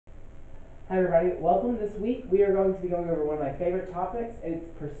Hi everybody, welcome. This week we are going to be going over one of my favorite topics, and it's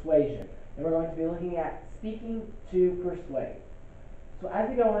persuasion. And we're going to be looking at speaking to persuade. So as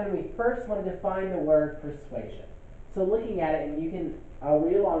we go in, we first want to define the word persuasion. So looking at it, and I'll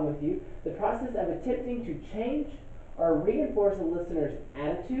read along with you, the process of attempting to change or reinforce a listener's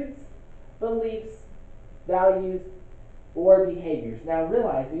attitudes, beliefs, values, or behaviors. Now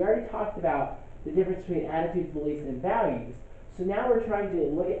realize, we already talked about the difference between attitudes, beliefs, and values. So now we're trying to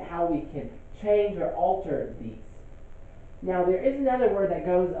look at how we can change or alter these. Now there is another word that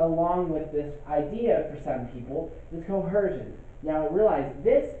goes along with this idea for some people, is coercion. Now realize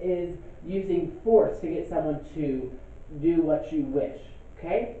this is using force to get someone to do what you wish.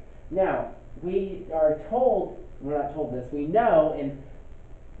 Okay? Now, we are told, we're not told this, we know, and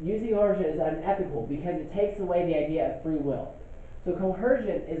using coercion is unethical because it takes away the idea of free will. So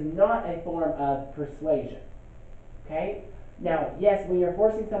coercion is not a form of persuasion. Okay? Now, yes, when you're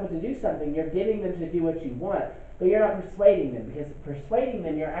forcing someone to do something, you're getting them to do what you want, but you're not persuading them, because persuading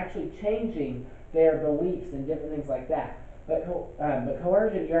them, you're actually changing their beliefs and different things like that. But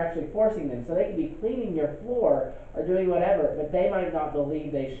coercion, you're actually forcing them. So they could be cleaning your floor or doing whatever, but they might not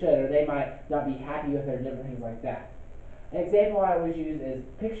believe they should, or they might not be happy with it, or different things like that. An example I always use is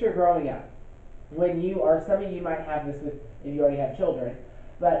picture growing up. When you, or some of you might have this with if you already have children,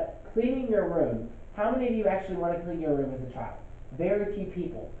 but cleaning your room. How many of you actually want to clean your room as a child? Very few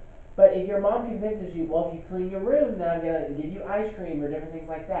people. But if your mom convinces you, well, if you clean your room, then I'm going to give you ice cream or different things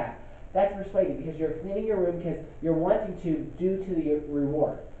like that. That's persuading, because you're cleaning your room because you're wanting to due to the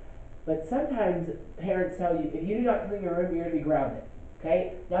reward. But sometimes parents tell you, if you do not clean your room, you're going to be grounded.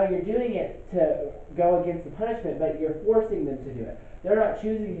 Okay? Now you're doing it to go against the punishment, but you're forcing them to do it. They're not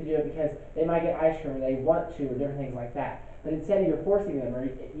choosing to do it because they might get ice cream or they want to or different things like that. But instead you're forcing them, or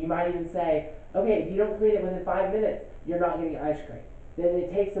you might even say, okay, if you don't clean it within 5 minutes, you're not getting ice cream. Then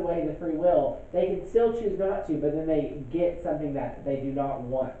it takes away the free will. They can still choose not to, but then they get something that they do not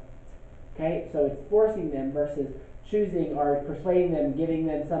want. Okay, so it's forcing them versus choosing or persuading them, giving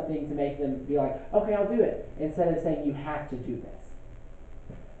them something to make them be like, okay, I'll do it, instead of saying you have to do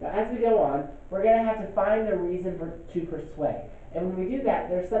this. Now as we go on, we're going to have to find the reason to persuade. And when we do that,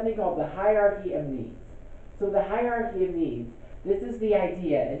 there's something called the hierarchy of needs. So the hierarchy of needs, this is the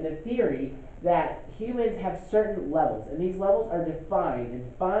idea and the theory that humans have certain levels, and these levels are defined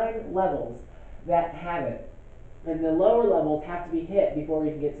in 5 levels that have it. And the lower levels have to be hit before we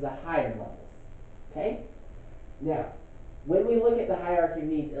can get to the higher levels. Okay? Now, when we look at the hierarchy of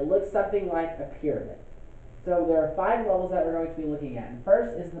needs, it looks something like a pyramid. So there are 5 levels that we're going to be looking at. And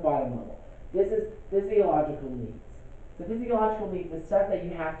first is the bottom level. This is physiological needs. The physiological needs is stuff that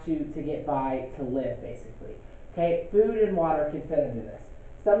you have to get by to live, basically. Okay, food and water can fit into this.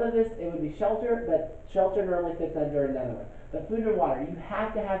 Some of this, it would be shelter, but shelter normally fits under another one. But food and water, you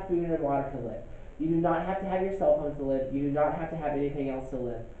have to have food and water to live. You do not have to have your cell phone to live. You do not have to have anything else to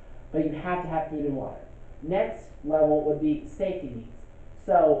live. But you have to have food and water. Next level would be safety needs.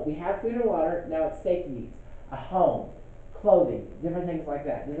 So we have food and water, now it's safety needs. A home, clothing, different things like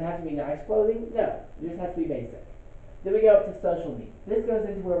that. Does it have to be nice clothing? No, it just has to be basic. Then we go up to social needs. This goes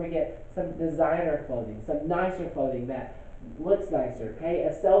into where we get some designer clothing, some nicer clothing that looks nicer, okay?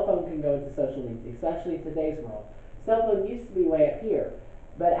 A cell phone can go into social needs, especially in today's world. Cell phone used to be way up here,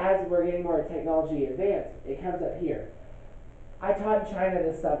 but as we're getting more technology advanced, it comes up here. I taught in China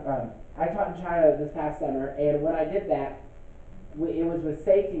this past summer, and when I did that, it was with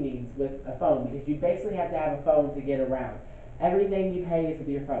safety needs with a phone, because you basically have to have a phone to get around. Everything you pay is with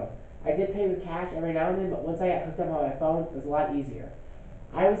your phone. I did pay with cash every now and then, but once I got hooked up on my phone, it was a lot easier.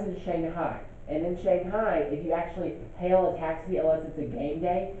 I was in Shanghai, and in Shanghai, if you actually hail a taxi, unless it's a game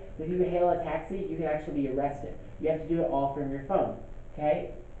day, if you hail a taxi, you can actually be arrested. You have to do it all from your phone,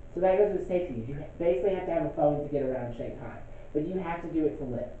 okay? So that goes with safety needs. You basically have to have a phone to get around Shanghai, but you have to do it to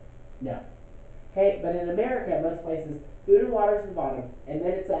live. No. Okay, but in America, most places, food and water is the bottom, and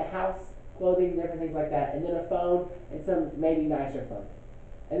then it's a house, clothing, different things like that, and then a phone and some maybe nicer clothing.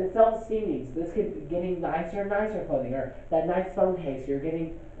 And then self-esteem needs. This could be getting nicer and nicer clothing, or that nice phone case, you're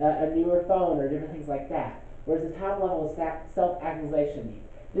getting a newer phone, or different things like that. Whereas the top level is self-actualization needs.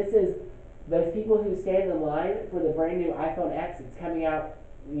 This is those people who stand in line for the brand new iPhone X. It's coming out,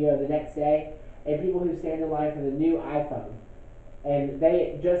 the next day, and people who stand in line for the new iPhone. And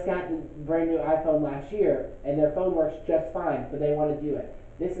they just got the brand new iPhone last year, and their phone works just fine, but they want to do it.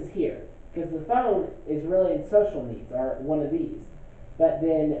 This is here. Because the phone is really in social needs, or one of these. But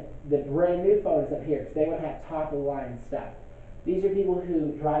then the brand new phone is up here, because they would have top of the line stuff. These are people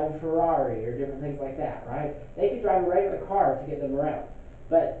who drive a Ferrari or different things like that, right? They could drive a regular car to get them around.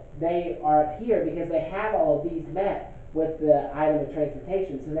 But they are up here because they have all of these met, with the item of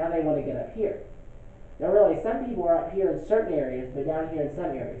transportation, so now they want to get up here. Now really, some people are up here in certain areas, but down here in some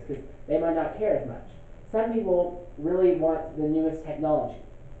areas, because they might not care as much. Some people really want the newest technology,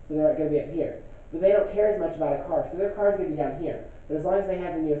 so they're going to be up here. But they don't care as much about a car, so their car's going to be down here. But as long as they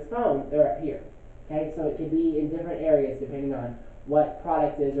have the newest phone, they're up here. Okay, so it can be in different areas depending on what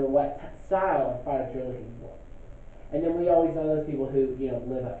product is or what style of product you're looking for. And then we always know those people who,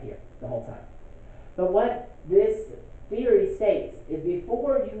 live up here the whole time. But what this theory states is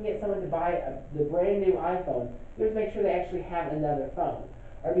before you can get someone to buy the brand new iPhone, you have to make sure they actually have another phone.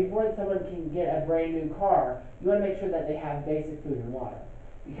 Or before someone can get a brand new car, you want to make sure that they have basic food and water.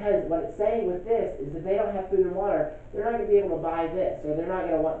 Because what it's saying with this is if they don't have food and water, they're not going to be able to buy this, or they're not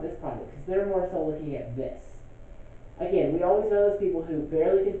going to want this product, because they're more so looking at this. Again, we always know those people who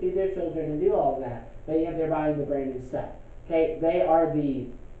barely can feed their children and do all of that, but yet they're buying the brand new stuff. Okay, they are the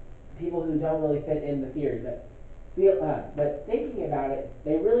people who don't really fit in the theory, but thinking about it,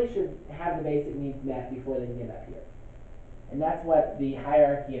 they really should have the basic needs met before they can get up here. And that's what the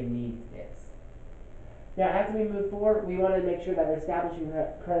hierarchy of needs is. Now, as we move forward, we want to make sure that we're establishing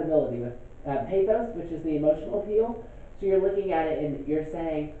credibility with pathos, which is the emotional appeal. So you're looking at it and you're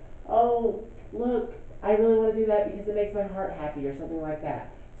saying, oh, look, I really want to do that because it makes my heart happy, or something like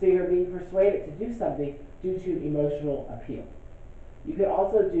that. So you're being persuaded to do something due to emotional appeal. You could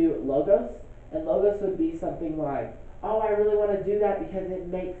also do logos, and logos would be something like, oh, I really want to do that because it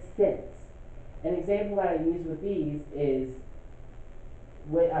makes sense. An example that I use with these is,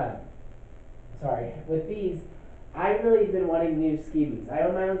 with these, I've really been wanting new ski boots. I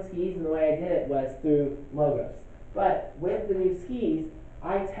own my own skis, and the way I did it was through logos. But with the new skis,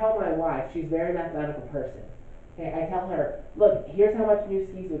 I tell my wife, she's a very mathematical person. Okay, I tell her, look, here's how much new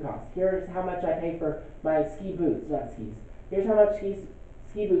skis would cost. Here's how much I pay for my ski boots, not skis. Here's how much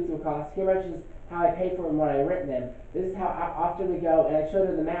ski boots will cost. Here much is how I pay for them when I rent them. This is how often we go, and I showed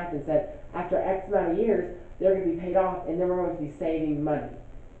her the math and said, after X amount of years, they're going to be paid off, and then we're going to be saving money.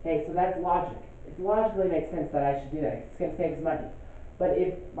 Okay, so that's logic. It logically makes sense that I should do that. It's going to save us money. But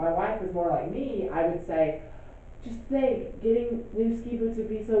if my wife was more like me, I would say, just think, getting new ski boots would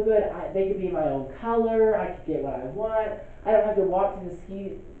be so good. They could be my own color. I could get what I want. I don't have to walk to the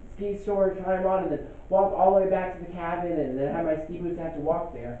ski store and try them on and then walk all the way back to the cabin and then have my ski boots and have to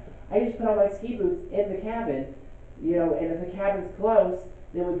walk there. I just put on my ski boots in the cabin, and if the cabin's close,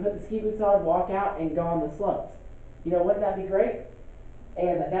 then we put the ski boots on, walk out, and go on the slopes. Wouldn't that be great?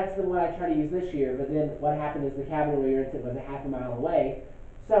 And that's the one I tried to use this year, but then what happened is the cabin we rented was a half a mile away,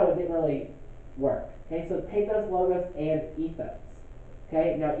 so it didn't really work. Okay, so pathos, logos, and ethos.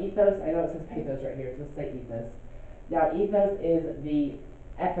 Okay, now ethos, I know it says pathos right here, so let's say ethos. Now ethos is the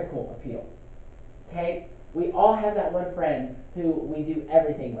ethical appeal. Okay, we all have that one friend who we do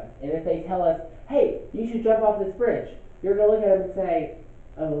everything with, and if they tell us, hey, you should jump off this bridge, you're going to look at them and say,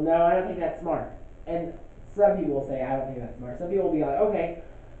 oh no, I don't think that's smart. And some people will say, I don't think that's smart. Some people will be like, okay,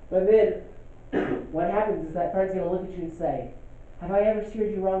 but then what happens is that friend's going to look at you and say, have I ever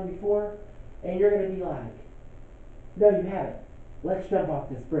steered you wrong before? And you're going to be like, no, you haven't. Let's jump off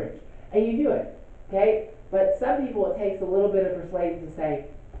this bridge. And you do it, okay? But some people, it takes a little bit of persuasion to say,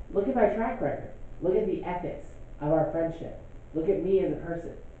 look at my track record. Look at the ethics of our friendship. Look at me as a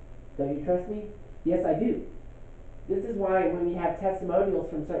person. Don't you trust me? Yes, I do. This is why when we have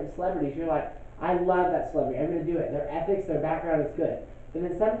testimonials from certain celebrities, you're like, I love that celebrity. I'm going to do it. Their ethics, their background is good. But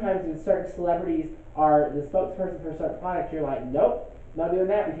then sometimes when certain celebrities are the spokesperson for a certain product, you're like, nope. Not doing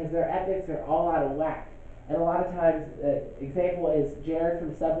that because their ethics are all out of whack. And a lot of times, example is Jared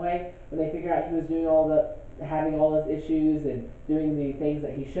from Subway, when they figured out he was doing having all those issues and doing the things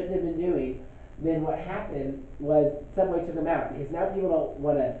that he shouldn't have been doing, then what happened was Subway took him out because now people don't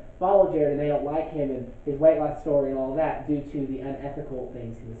want to follow Jared and they don't like him and his weight loss story and all that due to the unethical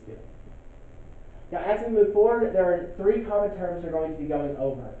things he was doing. Now, as we move forward, there are 3 common terms we're going to be going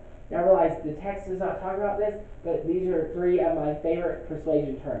over. Now, realize the text does not talk about this, but these are 3 of my favorite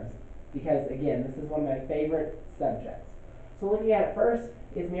persuasion terms because, again, this is one of my favorite subjects. So looking at it first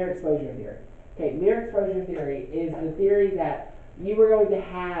is mere exposure theory. Okay, mere exposure theory is the theory that you were going to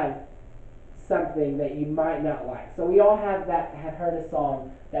have something that you might not like. So we all have heard a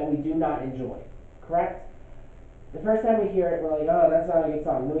song that we do not enjoy, correct? The first time we hear it, we're like, oh, that's not a good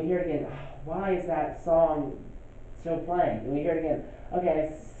song. Then we hear it again, oh, why is that song still playing? And we hear it again.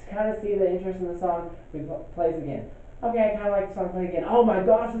 Okay, I kind of see the interest in the song. We plays again. Okay, I kind of like the song. Play again. Oh my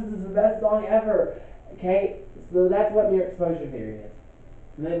gosh, this is the best song ever. Okay, so that's what mere exposure theory is.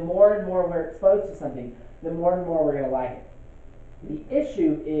 And the more and more we're exposed to something, the more and more we're going to like it. The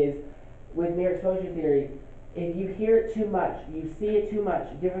issue is with mere exposure theory, if you hear it too much, you see it too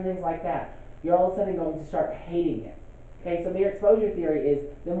much, different things like that, you're all of a sudden going to start hating it. Okay, so mere exposure theory is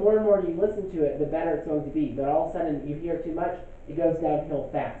the more and more you listen to it, the better it's going to be. But all of a sudden, you hear too much, it goes downhill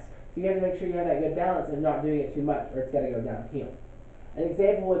fast. So you have to make sure you have that good balance and not doing it too much, or it's going to go downhill. An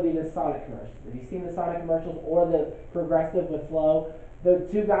example would be the Sonic commercials. Have you seen the Sonic commercials or the Progressive with Flo? The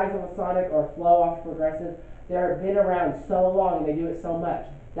two guys on the Sonic or Flo off Progressive, they've been around so long and they do it so much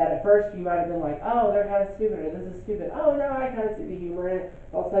that at first you might have been like, oh, they're kind of stupid, or this is stupid. Oh, no, I kind of see the humor in it.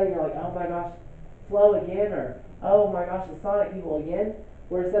 All of a sudden you're like, oh my gosh, Flo again, or oh my gosh, the Sonic people again.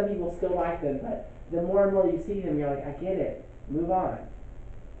 Where some people still like them, but the more and more you see them, you're like, I get it. Move on.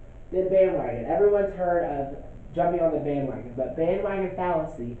 Then bandwagon. Everyone's heard of jumping on the bandwagon, but bandwagon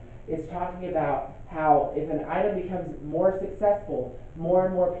fallacy is talking about how if an item becomes more successful, more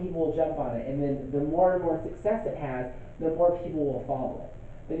and more people will jump on it, and then the more and more success it has, the more people will follow it.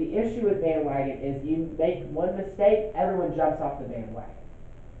 But the issue with bandwagon is you make one mistake, everyone jumps off the bandwagon.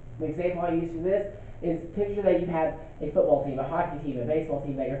 The example I use for this is picture that you have a football team, a hockey team, a baseball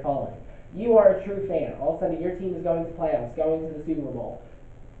team that you're following. You are a true fan. All of a sudden your team is going to playoffs, going to the Super Bowl,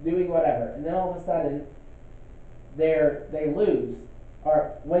 doing whatever, and then all of a sudden they lose,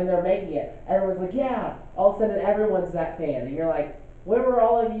 or when they're making it, everyone's like, yeah, all of a sudden everyone's that fan, and you're like, where were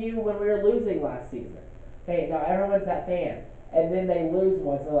all of you when we were losing last season? Okay, now everyone's that fan, and then they lose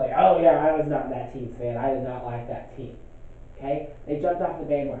once, they're like, oh yeah, I was not that team's fan, I did not like that team. Okay, they jumped off the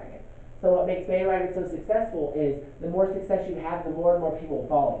bandwagon. So what makes bandwagon so successful is the more success you have, the more and more people will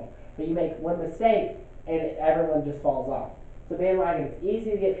follow you. But you make one mistake, and everyone just falls off. So bandwagon, it's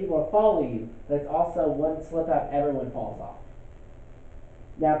easy to get people to follow you, but it's also one slip up, everyone falls off.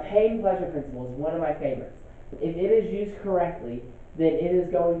 Now, pain pleasure principle is one of my favorites. If it is used correctly, then it is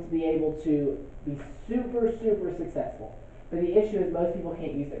going to be able to be super, super successful. But the issue is most people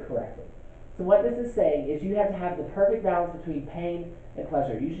can't use it correctly. So what this is saying is you have to have the perfect balance between pain and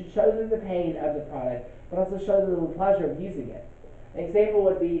pleasure. You should show them the pain of the product, but also show them the pleasure of using it. An example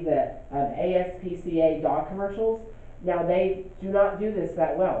would be the ASPCA dog commercials. Now they do not do this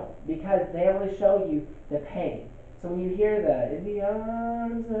that well because they only show you the pain. So when you hear the "In the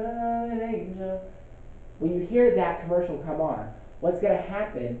arms of an angel," when you hear that commercial come on, what's going to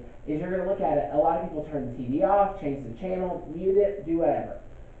happen is you're going to look at it. A lot of people turn the TV off, change the channel, mute it, do whatever.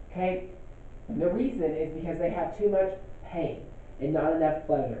 Okay? The reason is because they have too much pain and not enough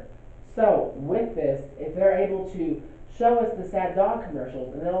pleasure. So with this, if they're able to show us the sad dog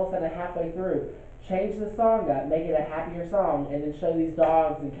commercials and then all of a sudden halfway through change the song up, make it a happier song, and then show these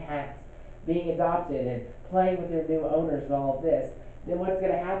dogs and cats being adopted and playing with their new owners and all of this, then what's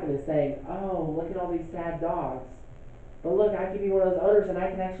going to happen is saying, oh, look at all these sad dogs. But look, I can be one of those owners and I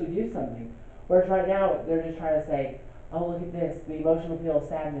can actually do something. Whereas right now, they're just trying to say, oh, look at this, the emotional appeal of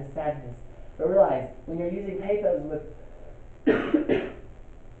sadness, sadness. But realize, when you're using pathos with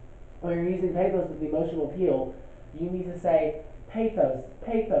when you're using pathos with the emotional appeal, you need to say pathos,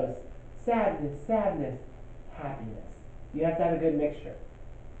 pathos, sadness, sadness, happiness. You have to have a good mixture.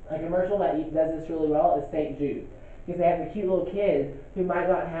 A commercial that does this really well is St. Jude. Because they have a cute little kid who might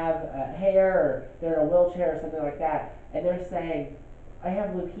not have hair, or they're in a wheelchair or something like that, and they're saying, I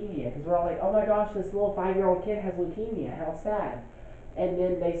have leukemia. Because we're all like, oh my gosh, this little 5-year-old kid has leukemia, how sad. And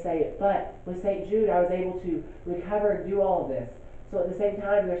then they say, but with St. Jude, I was able to recover and do all of this. So at the same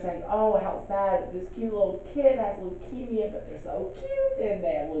time, they're saying, oh, how sad, this cute little kid has leukemia, but they're so cute, and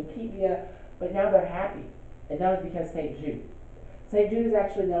they have leukemia, but now they're happy. And that was because St. Jude. St. Jude is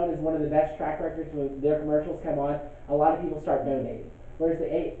actually known as one of the best track records. When their commercials come on, a lot of people start donating. Whereas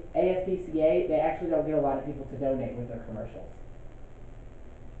the ASPCA, they actually don't get a lot of people to donate with their commercials.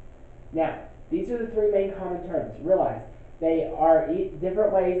 Now, these are the three main common terms. Realize, they are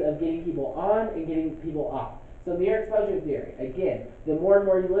different ways of getting people on and getting people off. So mere exposure theory, again, the more and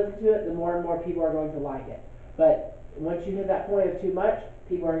more you listen to it, the more and more people are going to like it. But once you hit that point of too much,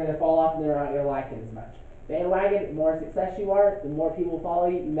 people are going to fall off and they're not going to like it as much. Bandwagon, the more success you are, the more people follow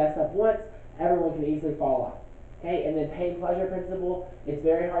you. You mess up once, everyone can easily fall off. Okay, and then pain pleasure principle, it's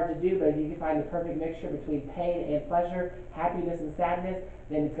very hard to do, but if you can find the perfect mixture between pain and pleasure, happiness and sadness,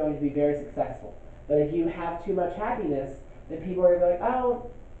 then it's going to be very successful. But if you have too much happiness, then people are going to be like, oh,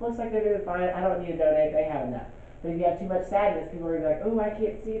 looks like they're doing fine, I don't need to donate, they have enough. But if you have too much sadness, people are going to be like, oh, I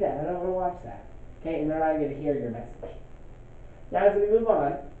can't see that, I don't want to watch that. Okay, and they're not going to hear your message. Now as we move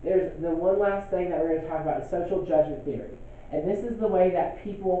on, there's the one last thing that we're going to talk about is social judgment theory. And this is the way that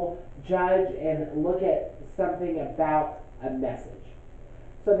people judge and look at something about a message.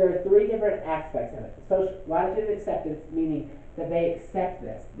 So there are three different aspects of it. Social latitude and acceptance, meaning that they accept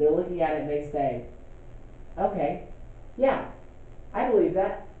this. They're looking at it and they say, okay, yeah, I believe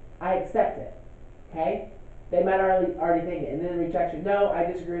that. I accept it. Okay? They might already think it. And then rejection, no,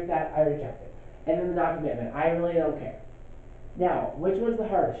 I disagree with that, I reject it. And then the non-commitment, I really don't care. Now, which one's the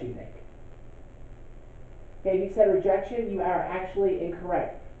hardest, you think? Okay, if you said rejection, you are actually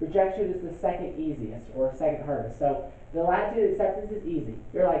incorrect. Rejection is the second easiest, or second hardest. So the latitude acceptance is easy.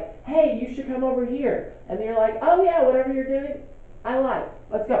 You're like, hey, you should come over here. And then you're like, oh yeah, whatever you're doing, I like.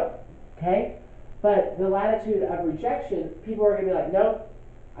 Let's go. Okay? But the latitude of rejection, people are going to be like, nope,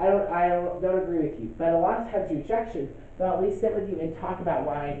 I don't agree with you. But a lot of times rejection, they'll at least sit with you and talk about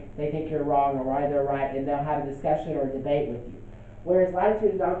why they think you're wrong or why they're right, and they'll have a discussion or a debate with you. Whereas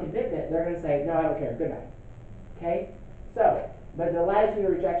latitude of non-commitment, they're going to say, no, I don't care, goodbye. Okay? So, but the latitude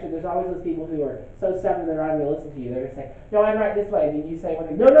of rejection, there's always those people who are so stubborn they're not going to listen to you. They're going to say, no, I'm right this way. And then you say one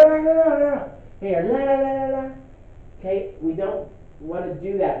thing, no, no, no, no, no, no. Here, la, la, la, la, la. Okay? We don't want to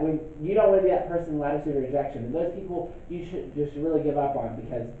do that. When you don't want to be that person in latitude of rejection. And those people you should just really give up on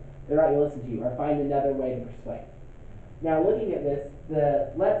because they're not going to listen to you or find another way to persuade. Now, looking at this,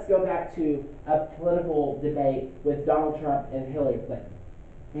 let's go back to a political debate with Donald Trump and Hillary Clinton.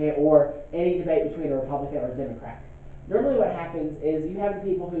 Okay, or any debate between a Republican or a Democrat. Normally what happens is you have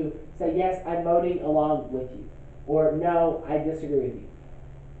people who say, yes, I'm voting along with you, or no, I disagree with you.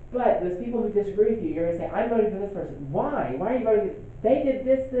 But those people who disagree with you, you're going to say, I'm voting for this person. Why? Why are you voting? They did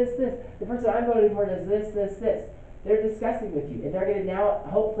this, this, this. The person I'm voting for does this, this, this. They're discussing with you, and they're going to now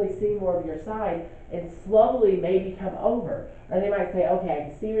hopefully see more of your side and slowly maybe come over. Or they might say, okay, I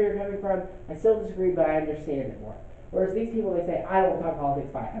can see where you're coming from. I still disagree, but I understand it more. Whereas these people, they say, I don't want to talk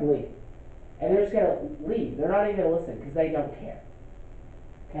politics, fine, I'm leaving. And they're just going to leave. They're not even going to listen because they don't care.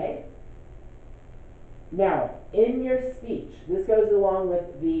 Okay? Now, in your speech, this goes along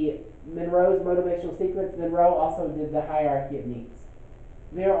with the Monroe's motivational sequence. Monroe also did the hierarchy of needs.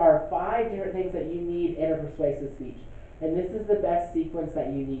 There are 5 different things that you need in a persuasive speech. And this is the best sequence that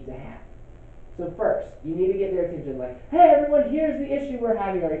you need to have. So first, you need to get their attention like, hey everyone, here's the issue we're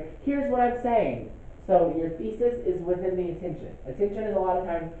having, or here's what I'm saying. So your thesis is within the attention. Attention is a lot of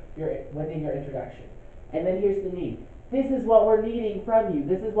times within your introduction. And then here's the need. This is what we're needing from you.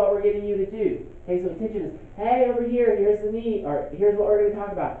 This is what we're getting you to do. Okay, so attention is, hey, over here, here's the need, or here's what we're going to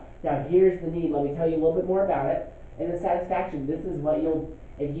talk about. Now, here's the need. Let me tell you a little bit more about it. And the satisfaction, this is what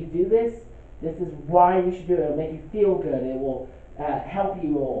if you do this, this is why you should do it. It'll make you feel good. It will help you.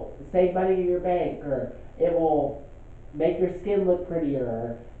 It will save money in your bank, or it will make your skin look prettier,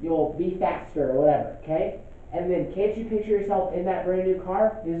 or you'll be faster, or whatever, okay? And then, can't you picture yourself in that brand new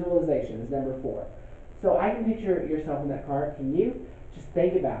car? Visualization is number 4. So I can picture yourself in that car. Can you? Just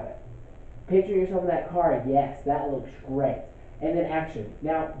think about it. Picture yourself in that car. Yes, that looks great. And then action.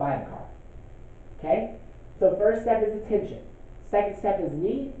 Now, buy the car. Okay? So first step is attention. Second step is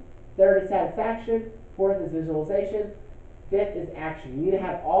need. Third is satisfaction. Fourth is visualization. Fifth is action. You need to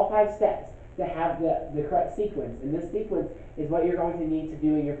have all 5 steps to have the correct sequence. And this sequence is what you're going to need to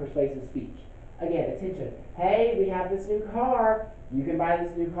do in your persuasive speech. Again, attention. Hey, we have this new car. You can buy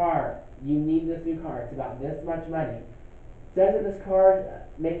this new car. You need this new car. It's about this much money. Doesn't this car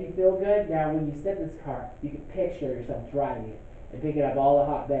make you feel good? Now, when you sit in this car, you can picture yourself driving it and picking up all the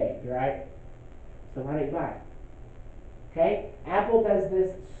hot babe, right? So why don't you buy it? Okay? Apple does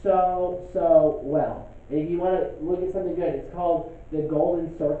this so well. And if you want to look at something good, it's called the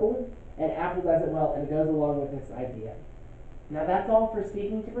golden circle. And Apple does it well, and it goes along with this idea. Now, that's all for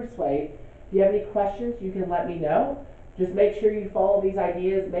speaking to persuade. If you have any questions, you can let me know. Just make sure you follow these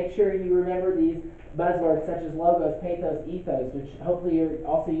ideas. Make sure you remember these buzzwords such as logos, pathos, ethos, which hopefully you're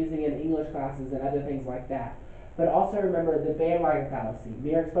also using in English classes and other things like that. But also remember the bandwagon fallacy,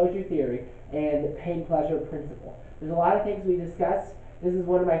 mere exposure theory, and the pain-pleasure principle. There's a lot of things we discussed. This is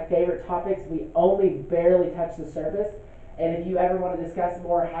one of my favorite topics. We only barely touched the surface. And if you ever want to discuss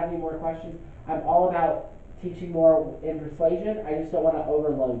more, have any more questions, I'm all about teaching more in persuasion. I just don't want to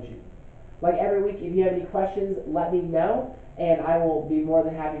overload you. Like every week, if you have any questions, let me know, and I will be more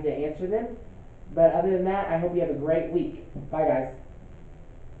than happy to answer them. But other than that, I hope you have a great week. Bye, guys.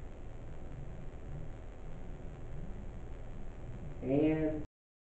 And